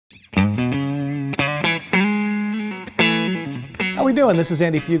How we doing? This is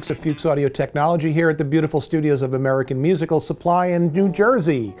Andy Fuchs of Fuchs Audio Technology here at the beautiful studios of American Musical Supply in New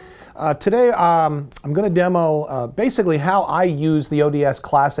Jersey. Today I'm going to demo basically how I use the ODS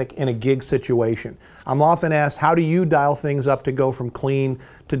Classic in a gig situation. I'm often asked, how do you dial things up to go from clean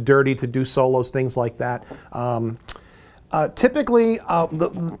to dirty to do solos, things like that. Typically,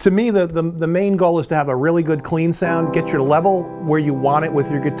 to me, the main goal is to have a really good clean sound, get your level where you want it with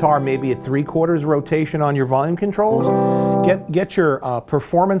your guitar, maybe at 3/4 rotation on your volume controls, get your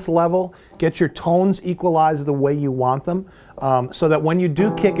performance level, get your tones equalized the way you want them, so that when you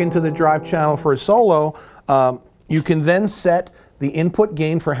do kick into the drive channel for a solo, you can then set the input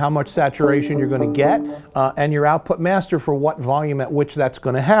gain for how much saturation you're going to get, and your output master for what volume at which that's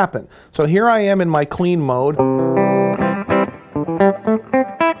going to happen. So here I am in my clean mode.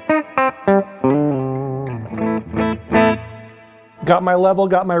 Got my level,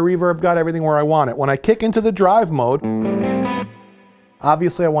 got my reverb, got everything where I want it. When I kick into the drive mode,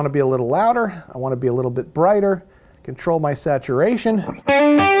 obviously I want to be a little louder, I want to be a little bit brighter, control my saturation.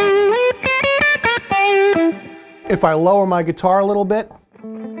 If I lower my guitar a little bit,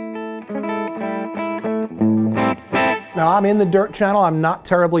 now I'm in the dirt channel, I'm not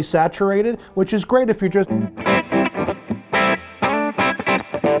terribly saturated, which is great if you're just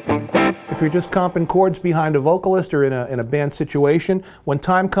comping chords behind a vocalist or in a band situation. When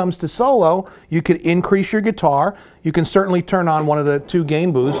time comes to solo, you could increase your guitar. You can certainly turn on one of the two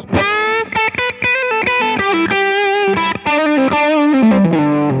gain boosts.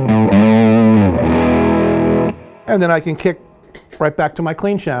 And then I can kick right back to my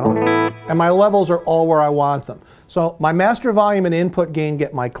clean channel. And my levels are all where I want them. So my master volume and input gain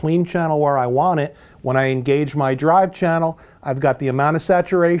get my clean channel where I want it. When I engage my drive channel, I've got the amount of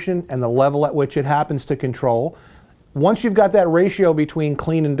saturation and the level at which it happens to control. Once you've got that ratio between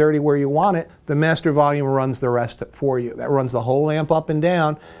clean and dirty where you want it, the master volume runs the rest for you. That runs the whole amp up and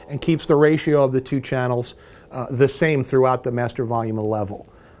down and keeps the ratio of the two channels the same throughout the master volume and level.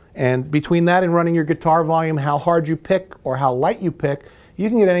 And between that and running your guitar volume, how hard you pick or how light you pick, you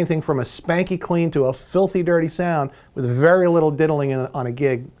can get anything from a spanky clean to a filthy dirty sound with very little diddling on a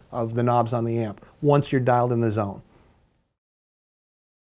gig of the knobs on the amp once you're dialed in the zone.